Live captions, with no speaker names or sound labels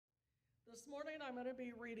This morning I'm going to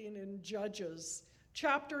be reading in Judges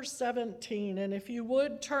chapter 17, and if you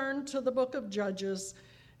would turn to the book of Judges,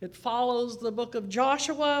 it follows the book of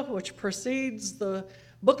Joshua, which precedes the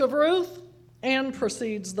book of Ruth and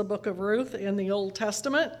precedes the book of Ruth in the Old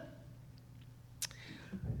Testament.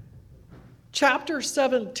 Chapter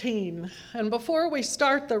 17, and before we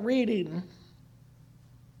start the reading,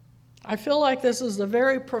 I feel like this is a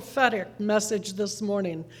very prophetic message this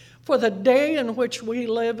morning for the day in which we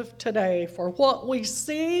live today, for what we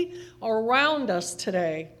see around us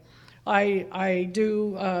today. I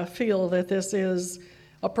do feel that this is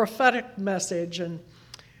a prophetic message. And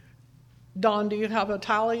Don, do you have a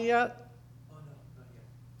tally yet? Oh, no, not yet.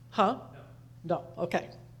 Huh? No. No, okay.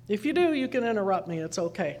 If you do, you can interrupt me, it's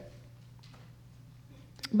okay.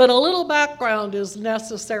 But a little background is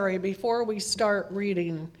necessary before we start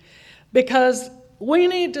reading, because we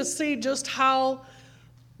need to see just how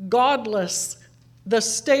godless the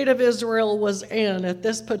state of Israel was in at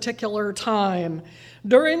this particular time.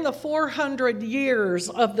 During the 400 years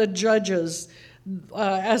of the judges,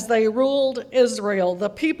 as they ruled Israel, the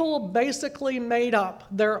people basically made up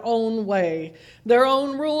their own way, their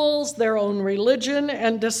own rules, their own religion,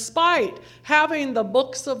 and despite having the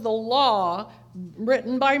books of the law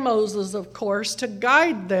written by Moses, of course, to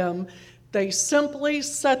guide them, they simply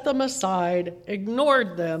set them aside,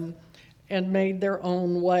 ignored them, and made their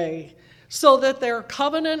own way. So that their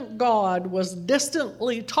covenant God was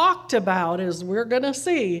distantly talked about, as we're going to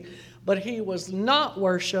see, but he was not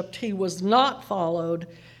worshiped, he was not followed,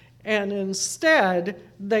 and instead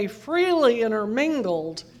they freely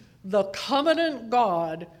intermingled the covenant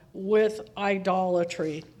God with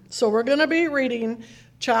idolatry. So we're going to be reading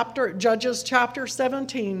Judges chapter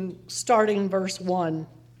 17, starting verse 1.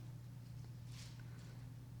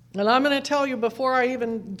 And I'm going to tell you before I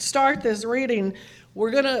even start this reading,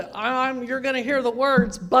 you're going to hear the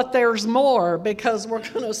words, but there's more, because we're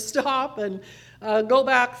going to stop and go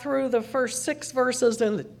back through the first 6 verses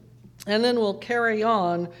and then we'll carry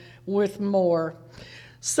on with more.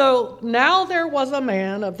 So now there was a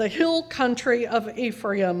man of the hill country of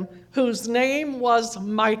Ephraim whose name was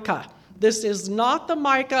Micah. This is not the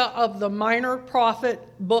Micah of the minor prophet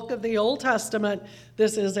book of the Old Testament.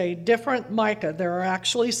 This is a different Micah. There are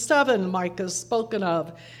actually 7 Micahs spoken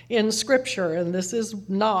of in Scripture, and this is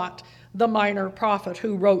not the minor prophet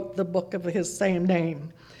who wrote the book of his same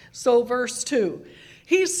name. So verse 2,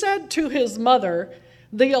 he said to his mother,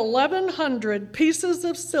 "The 1,100 pieces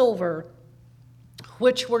of silver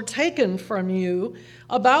which were taken from you,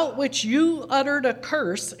 about which you uttered a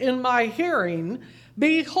curse in my hearing,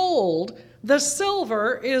 behold, the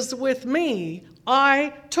silver is with me,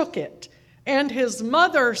 I took it." And his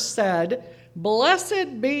mother said,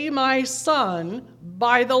 "Blessed be my son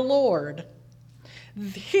by the Lord."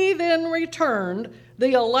 He then returned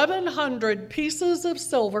the 1,100 pieces of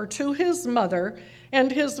silver to his mother,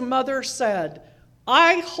 and his mother said,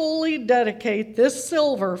 "I wholly dedicate this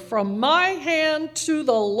silver from my hand to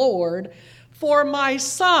the Lord for my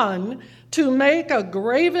son to make a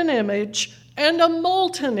graven image and a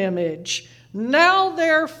molten image. Now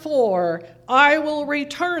therefore I will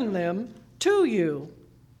return them to you."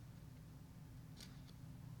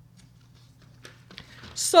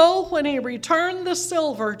 So when he returned the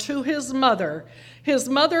silver to his mother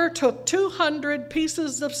took 200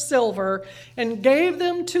 pieces of silver and gave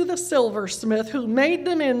them to the silversmith, who made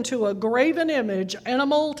them into a graven image and a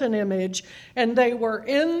molten image, and they were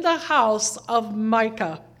in the house of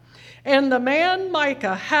Micah. And the man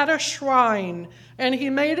Micah had a shrine, and he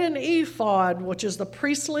made an ephod, which is the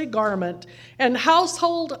priestly garment, and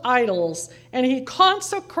household idols, and he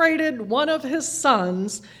consecrated one of his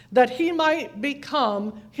sons that he might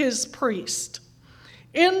become his priest.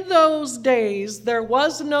 In those days there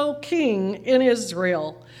was no king in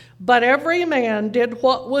Israel, but every man did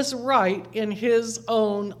what was right in his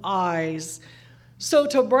own eyes. So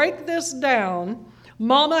to break this down,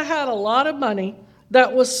 Mama had a lot of money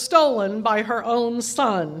that was stolen by her own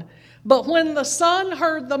son. But when the son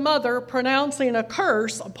heard the mother pronouncing a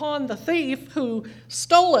curse upon the thief who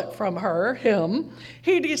stole it from him,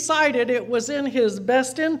 he decided it was in his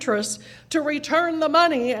best interest to return the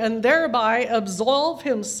money and thereby absolve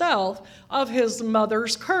himself of his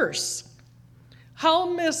mother's curse. How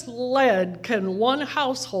misled can one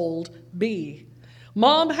household be?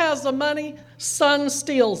 Mom has the money, son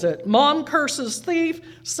steals it. Mom curses thief,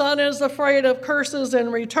 son is afraid of curses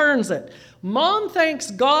and returns it. Mom thanks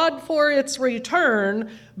God for its return,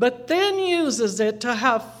 but then uses it to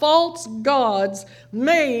have false gods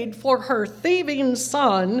made for her thieving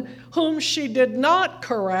son, whom she did not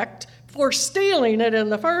correct for stealing it in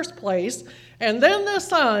the first place. And then the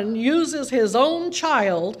son uses his own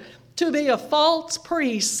child to be a false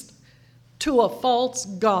priest to a false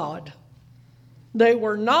god. They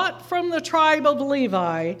were not from the tribe of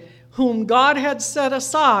Levi, whom God had set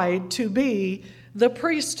aside to be the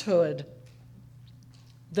priesthood.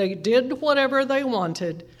 They did whatever they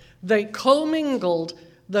wanted. They commingled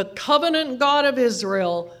the covenant God of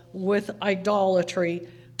Israel with idolatry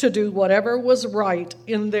to do whatever was right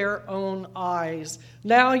in their own eyes.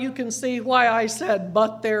 Now you can see why I said,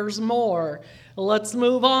 but there's more. Let's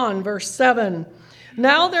move on. Verse 7.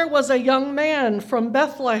 Now there was a young man from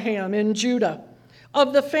Bethlehem in Judah,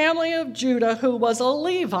 of the family of Judah, who was a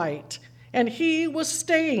Levite, and he was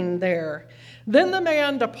staying there. Then the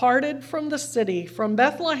man departed from the city, from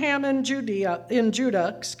Bethlehem in Judah,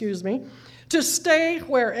 to stay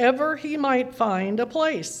wherever he might find a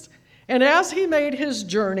place. And as he made his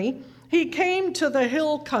journey, he came to the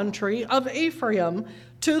hill country of Ephraim,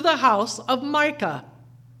 to the house of Micah.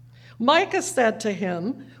 Micah said to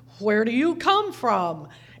him, "Where do you come from?"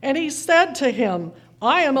 And he said to him,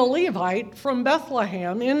 "I am a Levite from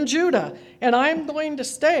Bethlehem in Judah, and I'm going to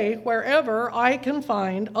stay wherever I can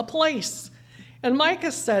find a place." And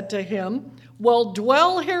Micah said to him, "Well,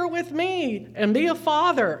 dwell here with me, and be a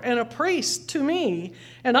father and a priest to me,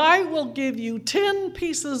 and I will give you 10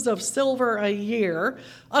 pieces of silver a year,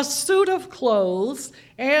 a suit of clothes,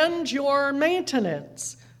 and your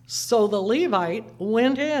maintenance." So the Levite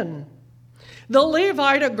went in. The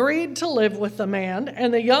Levite agreed to live with the man,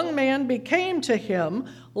 and the young man became to him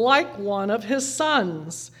like one of his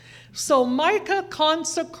sons. So Micah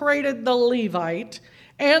consecrated the Levite,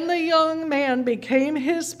 and the young man became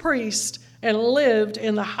his priest and lived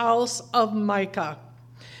in the house of Micah.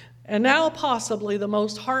 And now possibly the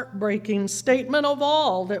most heartbreaking statement of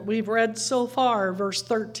all that we've read so far, verse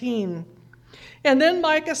 13. And then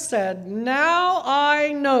Micah said, "Now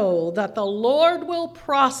I know that the Lord will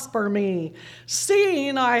prosper me,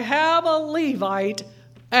 seeing I have a Levite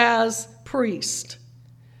as priest."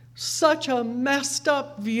 Such a messed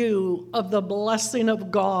up view of the blessing of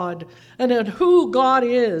God and of who God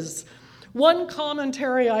is. One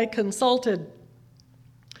commentary I consulted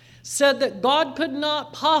said that God could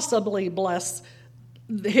not possibly bless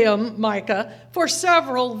him, Micah, for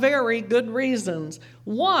several very good reasons.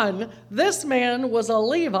 One, this man was a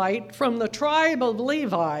Levite from the tribe of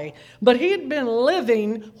Levi, but he'd been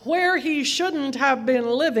living where he shouldn't have been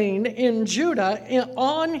living in Judah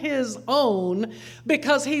on his own,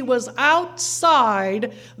 because he was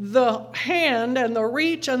outside the hand and the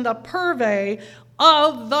reach and the purvey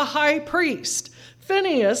of the high priest.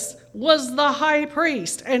 Phinehas was the high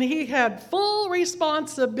priest, and he had full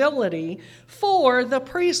responsibility for the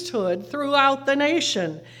priesthood throughout the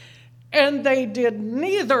nation. And they did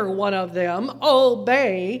neither one of them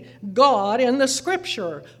obey God in the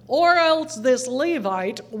scripture, or else this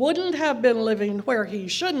Levite wouldn't have been living where he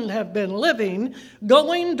shouldn't have been living,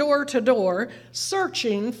 going door to door,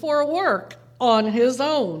 searching for work on his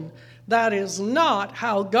own. That is not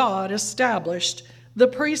how God established the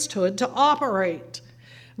priesthood to operate.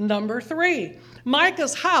 Number 3,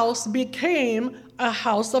 Micah's house became a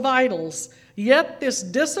house of idols, yet this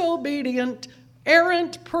disobedient,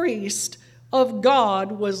 errant priest of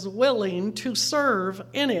God was willing to serve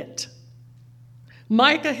in it.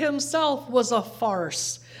 Micah himself was a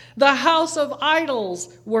farce. The house of idols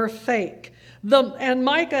were fake. And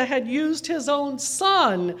Micah had used his own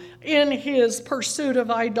son in his pursuit of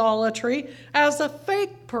idolatry as a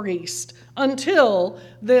fake priest until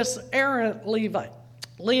this errant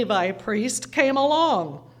Levi priest came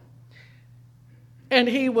along. And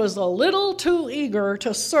he was a little too eager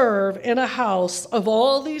to serve in a house of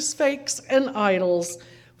all these fakes and idols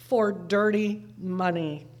for dirty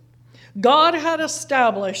money. God had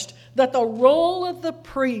established that the role of the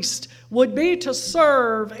priest would be to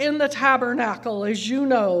serve in the tabernacle, as you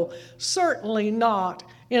know, certainly not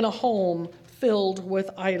in a home filled with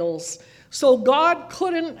idols. So God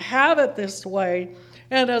couldn't have it this way.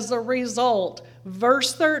 And as a result,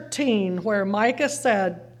 verse 13, where Micah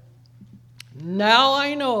said, "Now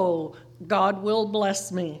I know God will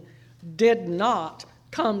bless me," did not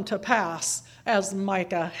come to pass as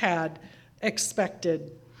Micah had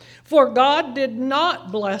expected. For God did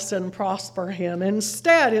not bless and prosper him.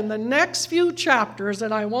 Instead, in the next few chapters,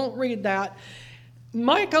 and I won't read that,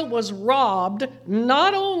 Micah was robbed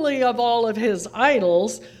not only of all of his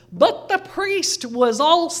idols, but the priest was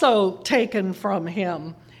also taken from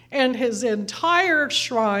him, and his entire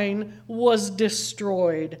shrine was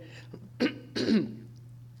destroyed.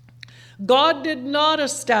 God did not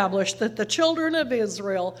establish that the children of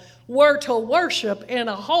Israel were to worship in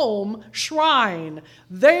a home shrine.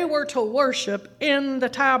 They were to worship in the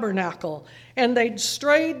tabernacle. And they'd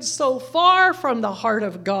strayed so far from the heart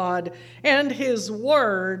of God and His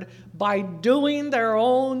Word by doing their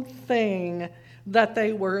own thing that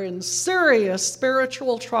they were in serious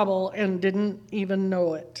spiritual trouble and didn't even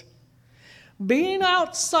know it. Being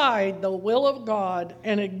outside the will of God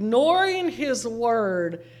and ignoring His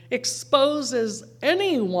Word exposes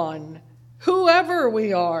anyone, whoever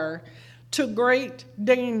we are, to great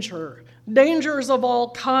danger, dangers of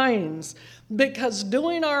all kinds, because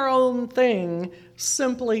doing our own thing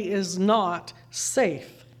simply is not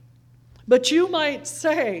safe. But you might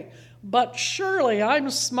say, but surely I'm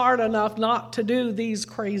smart enough not to do these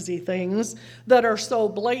crazy things that are so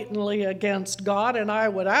blatantly against God, and I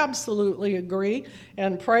would absolutely agree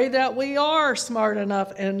and pray that we are smart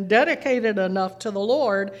enough and dedicated enough to the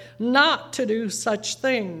Lord not to do such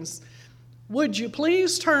things. Would you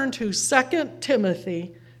please turn to 2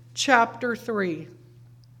 Timothy chapter 3.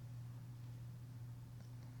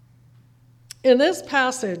 In this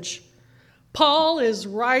passage, Paul is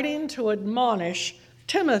writing to admonish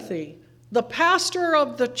Timothy, the pastor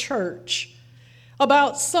of the church,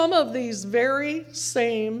 about some of these very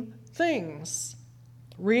same things.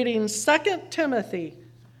 Reading 2 Timothy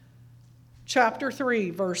chapter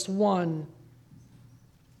 3, verse 1.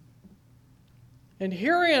 And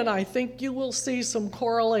herein I think you will see some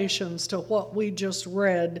correlations to what we just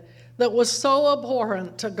read that was so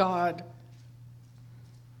abhorrent to God.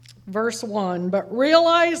 Verse 1, but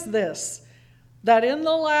realize this, that in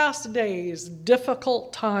the last days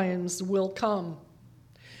difficult times will come.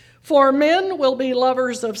 For men will be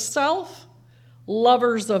lovers of self,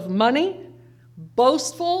 lovers of money,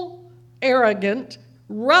 boastful, arrogant,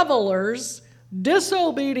 revelers,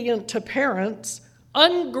 disobedient to parents,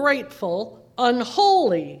 ungrateful,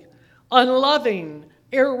 unholy, unloving,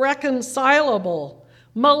 irreconcilable,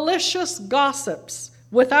 malicious gossips,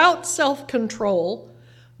 without self-control,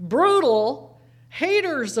 brutal,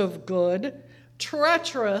 haters of good,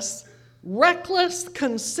 treacherous, reckless,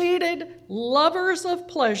 conceited, lovers of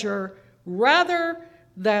pleasure rather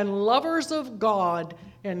than lovers of God.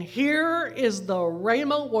 And here is the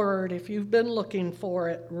Rhema word, if you've been looking for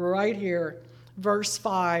it, right here. Verse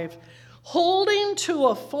 5, holding to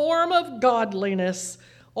a form of godliness,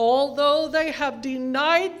 although they have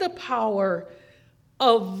denied the power,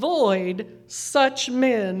 avoid such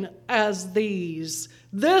men as these.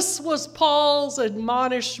 This was Paul's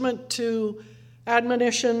admonition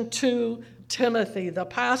to Timothy, the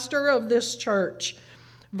pastor of this church.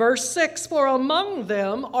 Verse 6, for among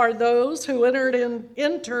them are those who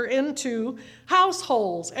enter into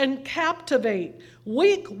households and captivate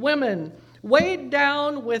weak women, weighed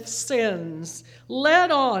down with sins,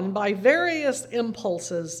 led on by various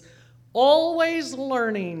impulses, always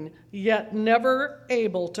learning, yet never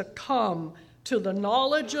able to come to the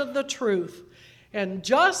knowledge of the truth. And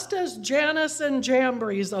just as Jannes and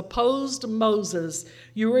Jambres opposed Moses,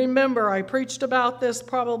 you remember I preached about this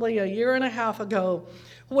probably a year and a half ago,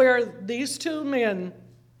 where these two men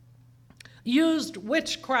used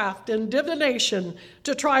witchcraft and divination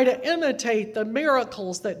to try to imitate the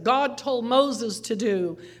miracles that God told Moses to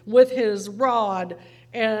do with his rod,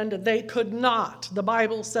 and they could not. The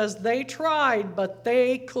Bible says they tried, but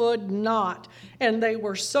they could not. And they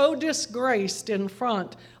were so disgraced in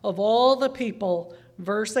front of all the people.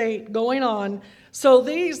 Verse 8, going on. So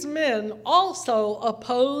these men also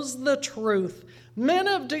oppose the truth, men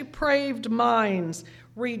of depraved minds,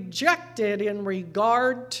 rejected in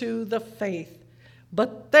regard to the faith.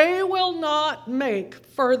 But they will not make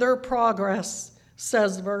further progress,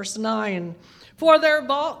 says verse 9. For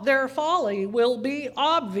their folly will be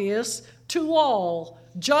obvious to all,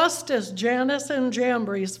 just as Jannes and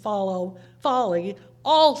Jambres' folly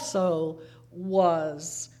also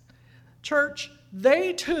was. Church,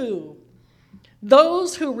 they too,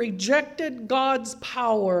 those who rejected God's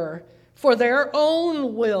power for their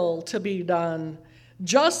own will to be done,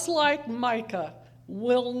 just like Micah,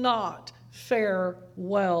 will not fare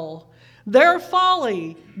well. Their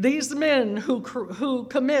folly, these men who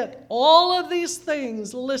commit all of these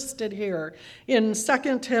things listed here in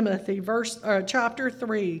 2 Timothy chapter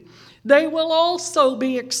 3, they will also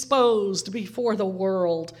be exposed before the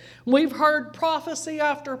world. We've heard prophecy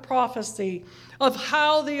after prophecy of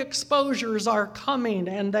how the exposures are coming,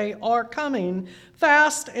 and they are coming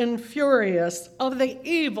fast and furious, of the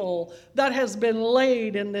evil that has been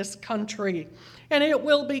laid in this country. And it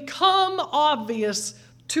will become obvious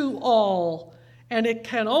to all, and it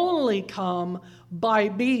can only come by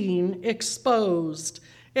being exposed.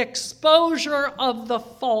 exposure of the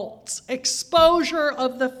false, exposure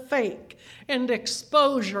of the fake, and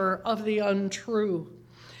exposure of the untrue.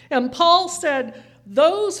 And Paul said,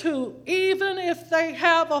 those who, even if they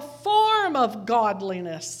have a form of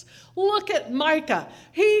godliness, look at Micah.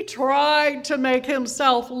 He tried to make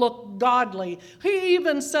himself look godly. He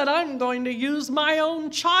even said, I'm going to use my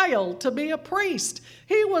own child to be a priest.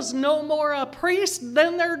 He was no more a priest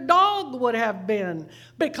than their dog would have been,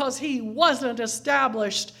 because he wasn't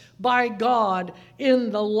established by God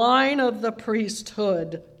in the line of the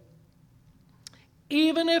priesthood.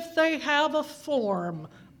 Even if they have a form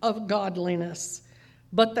of godliness,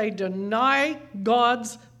 but they deny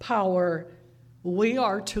God's power, we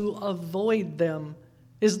are to avoid them.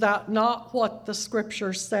 Is that not what the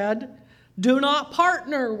scripture said? Do not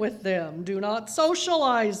partner with them. Do not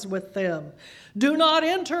socialize with them. Do not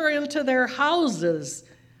enter into their houses,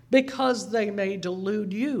 because they may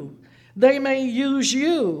delude you. They may use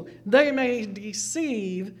you. They may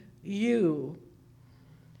deceive you.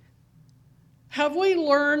 Have we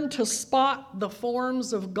learned to spot the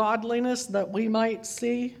forms of godliness that we might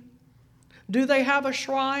see? Do they have a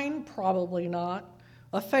shrine? Probably not.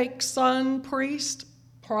 A fake sun priest?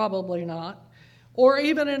 Probably not. Or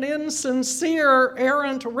even an insincere,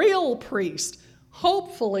 errant, real priest?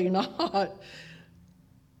 Hopefully not.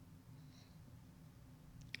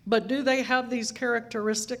 But do they have these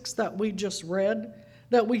characteristics that we just read,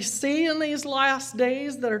 that we see in these last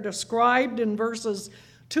days that are described in verses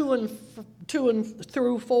 2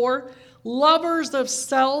 through 4? Lovers of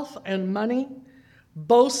self and money,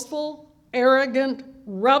 boastful, arrogant,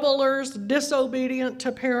 revelers, disobedient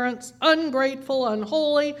to parents, ungrateful,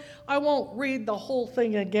 unholy. I won't read the whole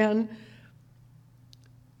thing again.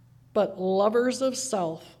 But lovers of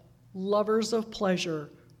self, lovers of pleasure,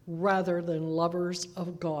 rather than lovers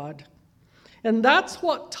of God. And that's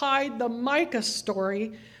what tied the Micah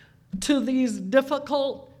story to these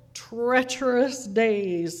difficult, treacherous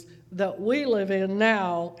days that we live in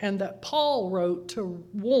now, and that Paul wrote to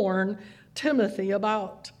warn Timothy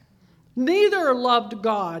about. Neither loved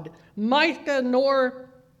God, Micah nor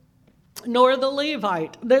the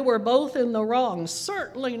Levite. They were both in the wrong.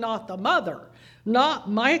 Certainly not the mother, not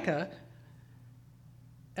Micah,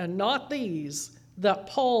 and not these that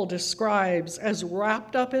Paul describes as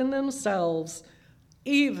wrapped up in themselves,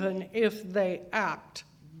 even if they act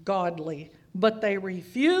godly. But they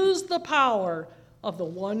refuse the power of the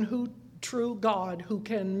one true God who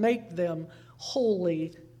can make them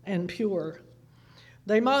holy and pure.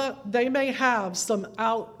 They may have some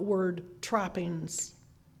outward trappings,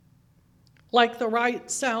 like the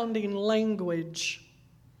right-sounding language,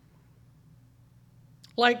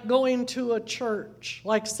 like going to a church,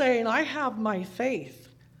 like saying, I have my faith,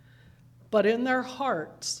 but in their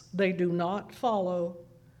hearts they do not follow,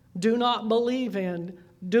 do not believe in,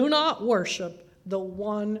 do not worship the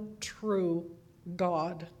one true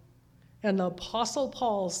God. And the Apostle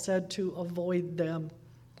Paul said to avoid them.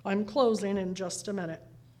 I'm closing in just a minute.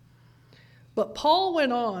 But Paul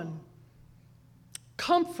went on,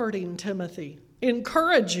 comforting Timothy,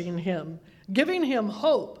 encouraging him, giving him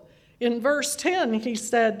hope. In verse 10, he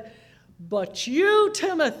said, but you,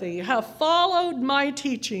 Timothy, have followed my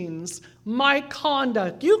teachings, my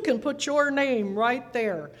conduct. You can put your name right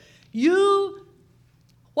there. You,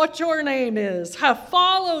 what your name is, have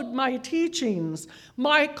followed my teachings,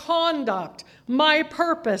 my conduct, my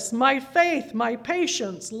purpose, my faith, my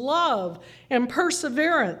patience, love, and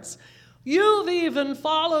perseverance. You've even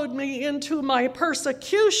followed me into my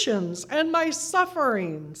persecutions and my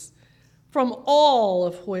sufferings, from all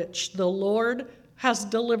of which the Lord has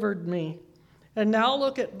delivered me. And now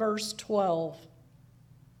look at verse 12.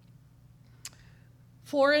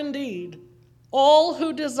 For indeed, all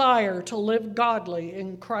who desire to live godly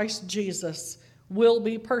in Christ Jesus will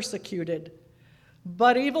be persecuted,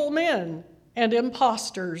 but evil men and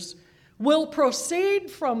impostors will proceed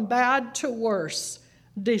from bad to worse,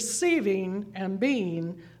 deceiving and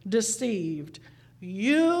being deceived.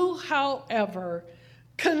 You, however,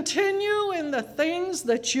 continue in the things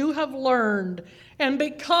that you have learned and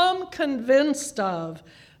become convinced of,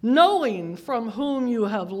 knowing from whom you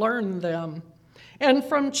have learned them. And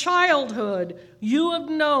from childhood you have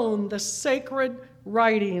known the sacred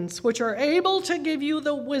writings, which are able to give you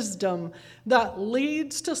the wisdom that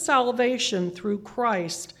leads to salvation through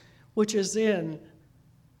Christ, through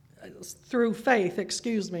faith,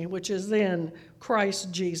 which is in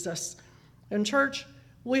Christ Jesus. And church,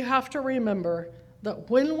 we have to remember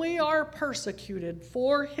that when we are persecuted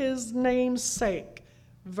for his name's sake,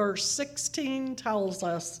 verse 16 tells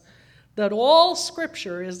us that all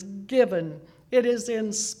scripture is given, it is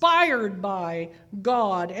inspired by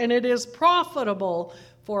God, and it is profitable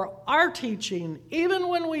for our teaching, even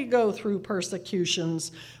when we go through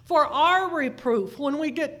persecutions, for our reproof when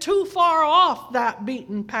we get too far off that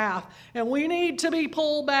beaten path and we need to be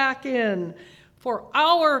pulled back in, for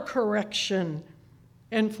our correction,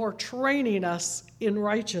 and for training us in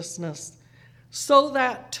righteousness, so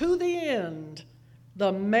that to the end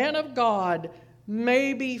the man of God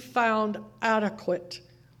may be found adequate,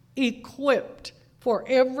 equipped for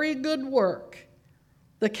every good work.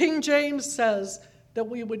 The King James says that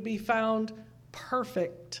we would be found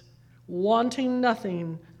perfect, wanting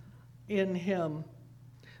nothing in him.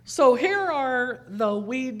 So here are the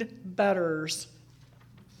weed betters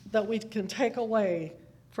that we can take away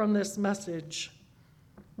from this message.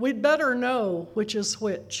 We'd better know which is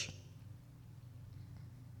which.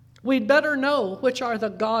 We'd better know which are the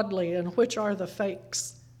godly and which are the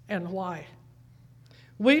fakes and why.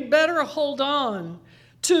 We'd better hold on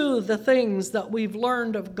to the things that we've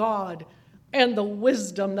learned of God and the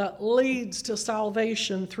wisdom that leads to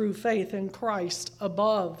salvation through faith in Christ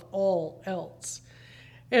above all else.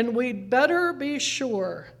 And we'd better be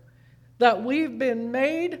sure that we've been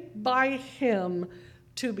made by him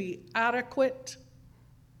to be adequate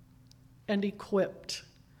and equipped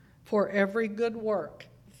for every good work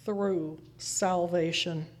through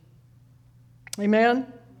salvation. Amen?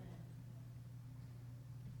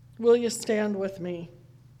 Will you stand with me?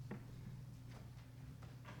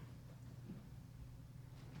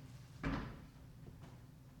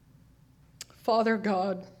 Father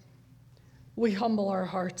God, we humble our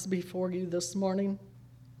hearts before you this morning.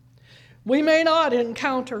 We may not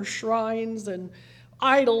encounter shrines and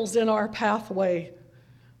idols in our pathway,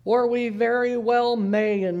 or we very well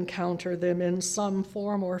may encounter them in some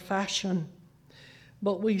form or fashion,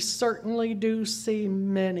 but we certainly do see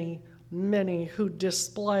many who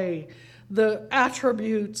display the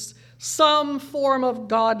attributes, some form of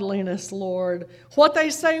godliness, Lord, what they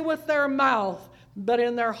say with their mouth, but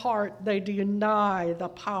in their heart they deny the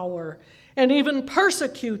power and even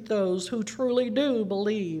persecute those who truly do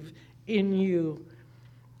believe in you.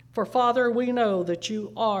 For Father, we know that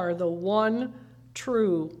you are the one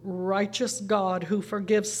true, righteous God who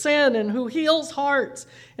forgives sin and who heals hearts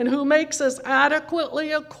and who makes us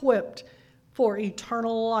adequately equipped for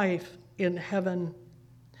eternal life in heaven.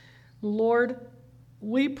 Lord,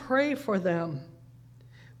 we pray for them.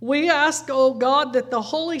 We ask, oh God, that the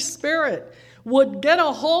Holy Spirit would get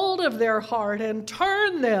a hold of their heart and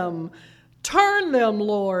turn them,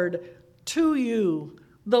 Lord, to you,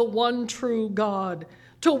 the one true God,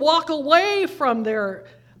 to walk away from their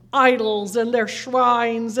idols and their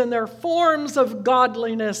shrines and their forms of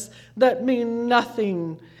godliness that mean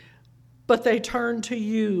nothing, but they turn to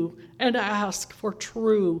you and ask for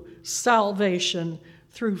true salvation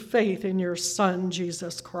through faith in your Son,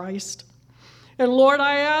 Jesus Christ. And Lord,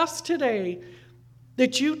 I ask today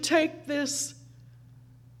that you take this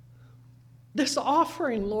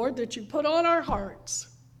offering, Lord, that you put on our hearts,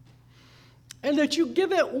 and that you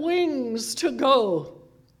give it wings to go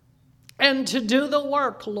and to do the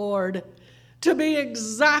work, Lord, to be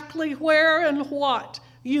exactly where and what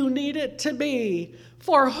you need it to be,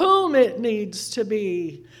 for whom it needs to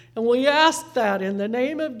be. And we ask that in the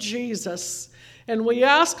name of Jesus. And we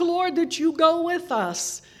ask, Lord, that you go with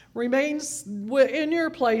us. Remain in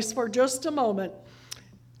your place for just a moment.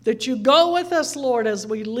 That you go with us, Lord, as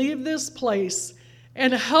we leave this place,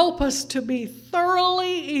 and help us to be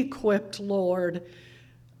thoroughly equipped, Lord,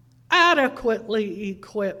 adequately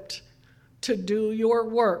equipped to do your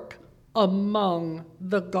work among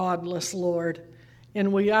the godless, Lord.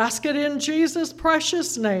 And we ask it in Jesus'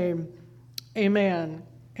 precious name. Amen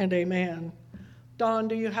and amen. Don,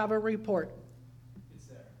 do you have a report? It's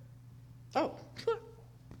there. Oh.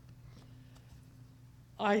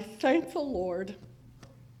 I thank the Lord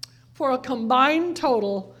for a combined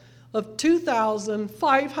total of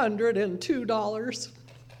 $2,502.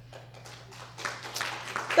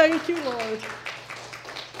 Thank you, Lord.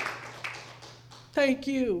 Thank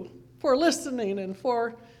you for listening and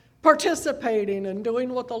for participating and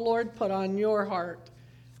doing what the Lord put on your heart.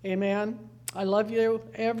 Amen. I love you,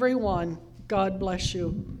 everyone. God bless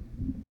you.